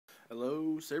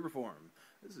Hello, Saberform.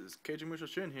 This is Keiji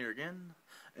Musho-shin here again,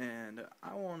 and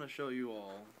I want to show you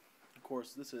all, of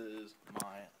course, this is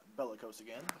my Bellicose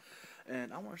again,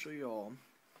 and I want to show you all,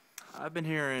 I've been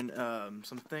hearing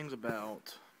some things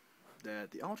about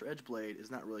that the Ultraedge blade is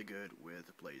not really good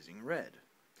with blazing red,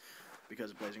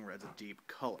 because blazing red's a deep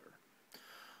color.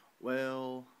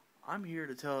 Well, I'm here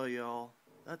to tell y'all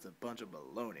that's a bunch of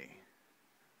baloney.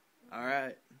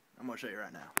 Alright, I'm going to show you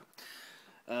right now.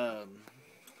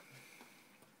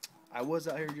 I was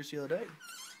out here just the other day,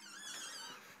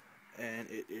 and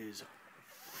it is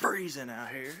freezing out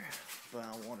here, but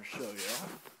I want to show y'all.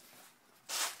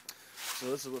 So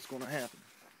this is what's going to happen.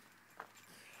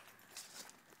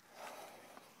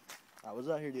 I was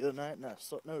out here the other night, and I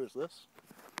noticed this.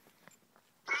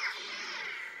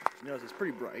 You notice it's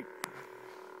pretty bright,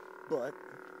 but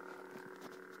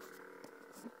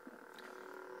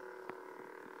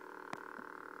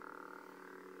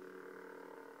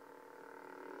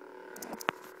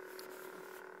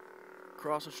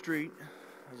across the street,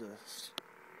 there's a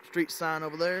street sign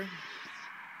over there,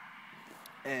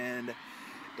 and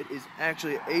it is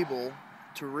actually able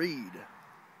to read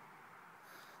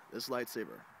this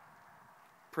lightsaber.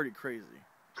 Pretty crazy.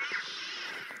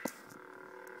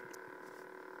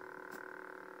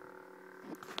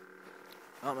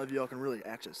 I don't know if y'all can really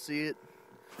actually see it,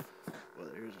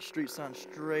 but there's a street sign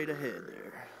straight ahead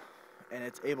there, and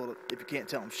it's able to, if you can't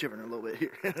tell, I'm shivering a little bit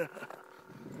here.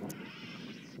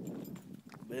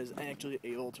 It is actually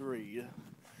able to read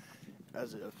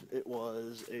as if it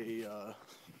was a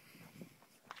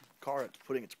car that's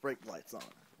putting its brake lights on.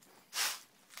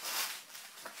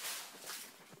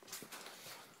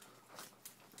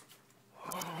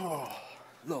 Oh,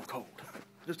 a little cold,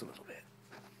 just a little bit.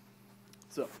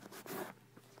 So,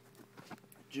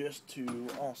 just to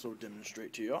also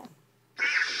demonstrate to y'all,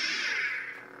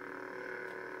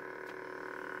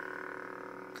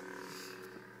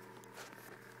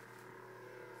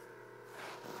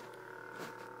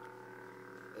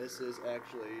 this is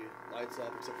actually lights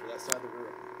up except for that side of the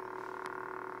room.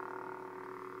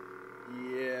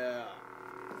 Yeah.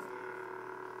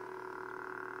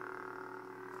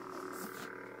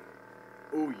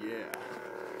 Oh yeah.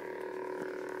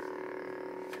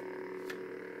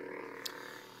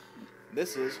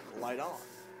 This is light on.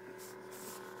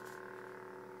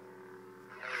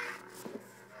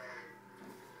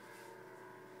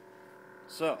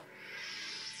 So,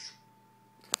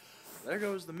 there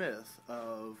goes the myth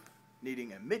of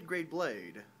needing a mid-grade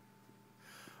blade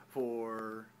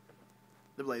for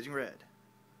the blazing red.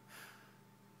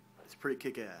 It's pretty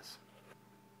kick-ass.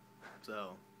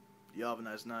 So, y'all have a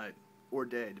nice night, or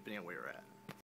day, depending on where you're at.